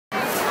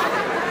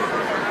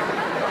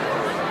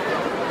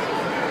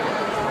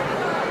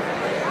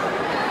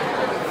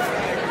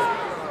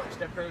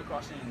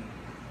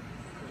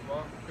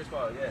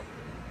yeah,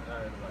 I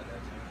heard about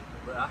that too.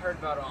 But I heard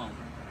about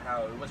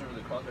how it wasn't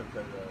really called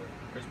because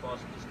Chris Paul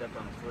just stepped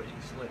on his foot and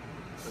he slipped.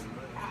 So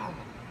ow!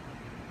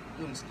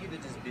 The mosquito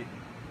just bit me.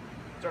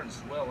 It's starting to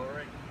swell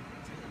already.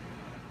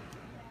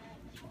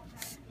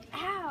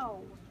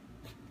 Ow!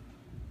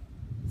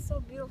 It's so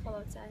beautiful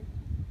outside.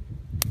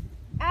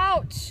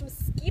 Ouch!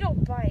 Mosquito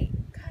bite.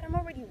 God, I'm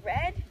already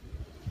red.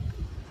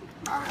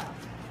 Ow!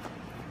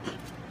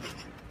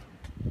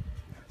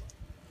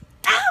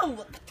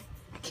 Ow!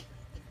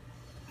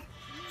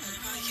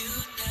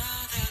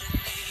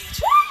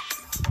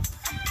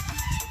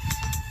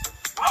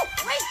 Oh,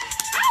 wait!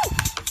 Ow!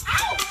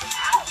 Ow!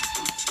 Ow!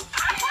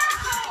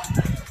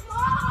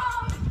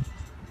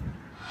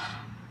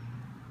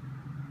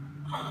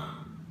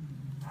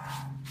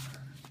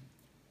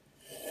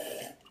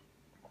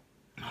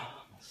 My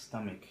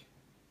stomach.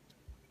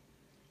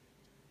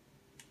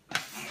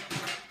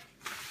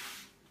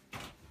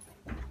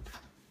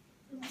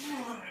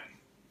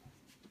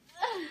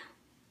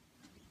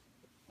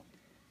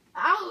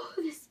 Ow,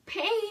 this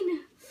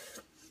pain.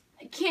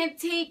 I can't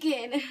take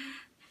it.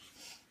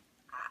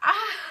 Ah.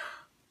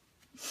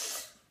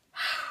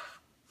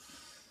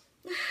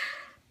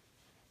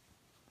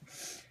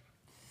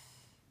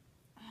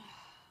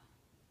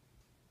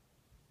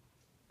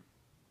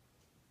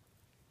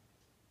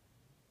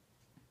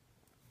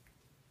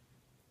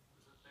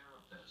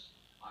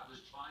 I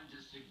was trying to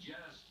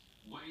suggest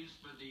ways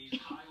for these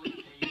highly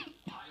paid,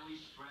 highly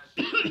stressed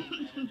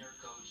men and their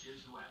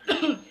coaches who had a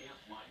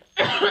half life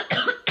to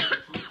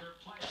improve their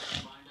players,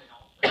 trying to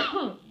help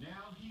them.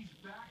 Now he's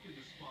back in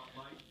the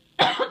spotlight.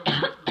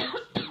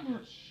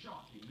 That's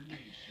shocking the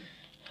nation.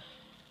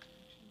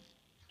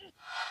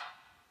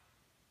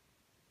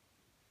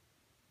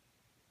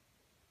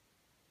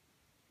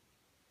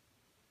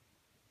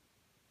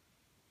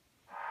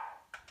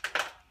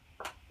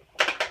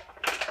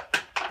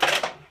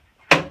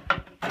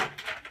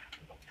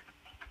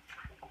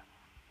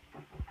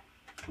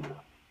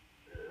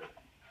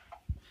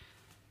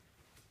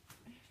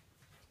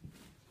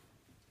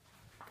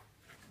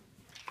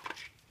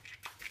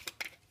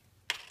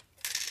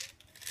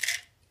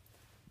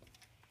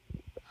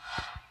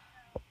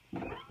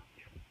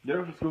 Get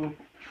up from school.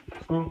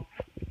 School.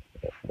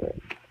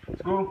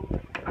 School.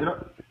 Get up.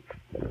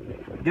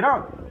 Get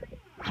up.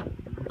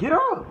 Get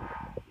up.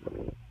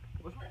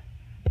 What's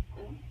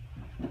wrong?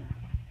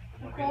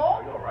 Nicole?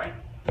 Are you alright?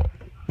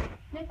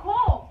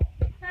 Nicole!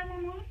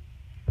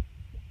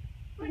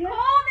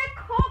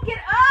 Nicole, get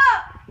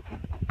up!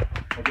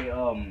 Okay,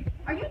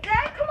 Are you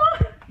dead? Come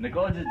on!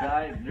 Nicole just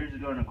died. There's a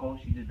girl, Nicole.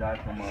 She just died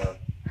from, I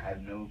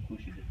have no clue.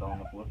 She just fell on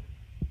the floor.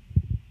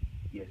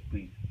 Yes,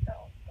 please.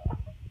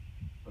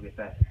 Okay,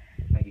 fast.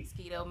 Thank you.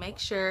 Mosquito, make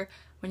sure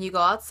when you go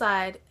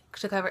outside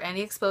to cover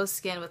any exposed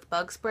skin with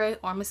bug spray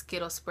or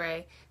mosquito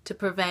spray to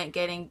prevent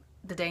getting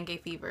the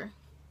dengue fever.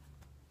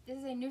 This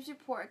is a news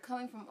report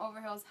coming from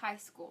Overhills High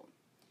School.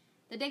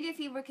 The dengue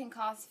fever can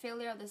cause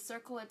failure of the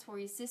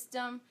circulatory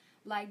system,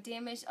 like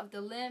damage of the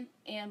limb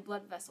and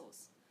blood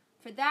vessels.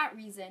 For that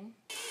reason,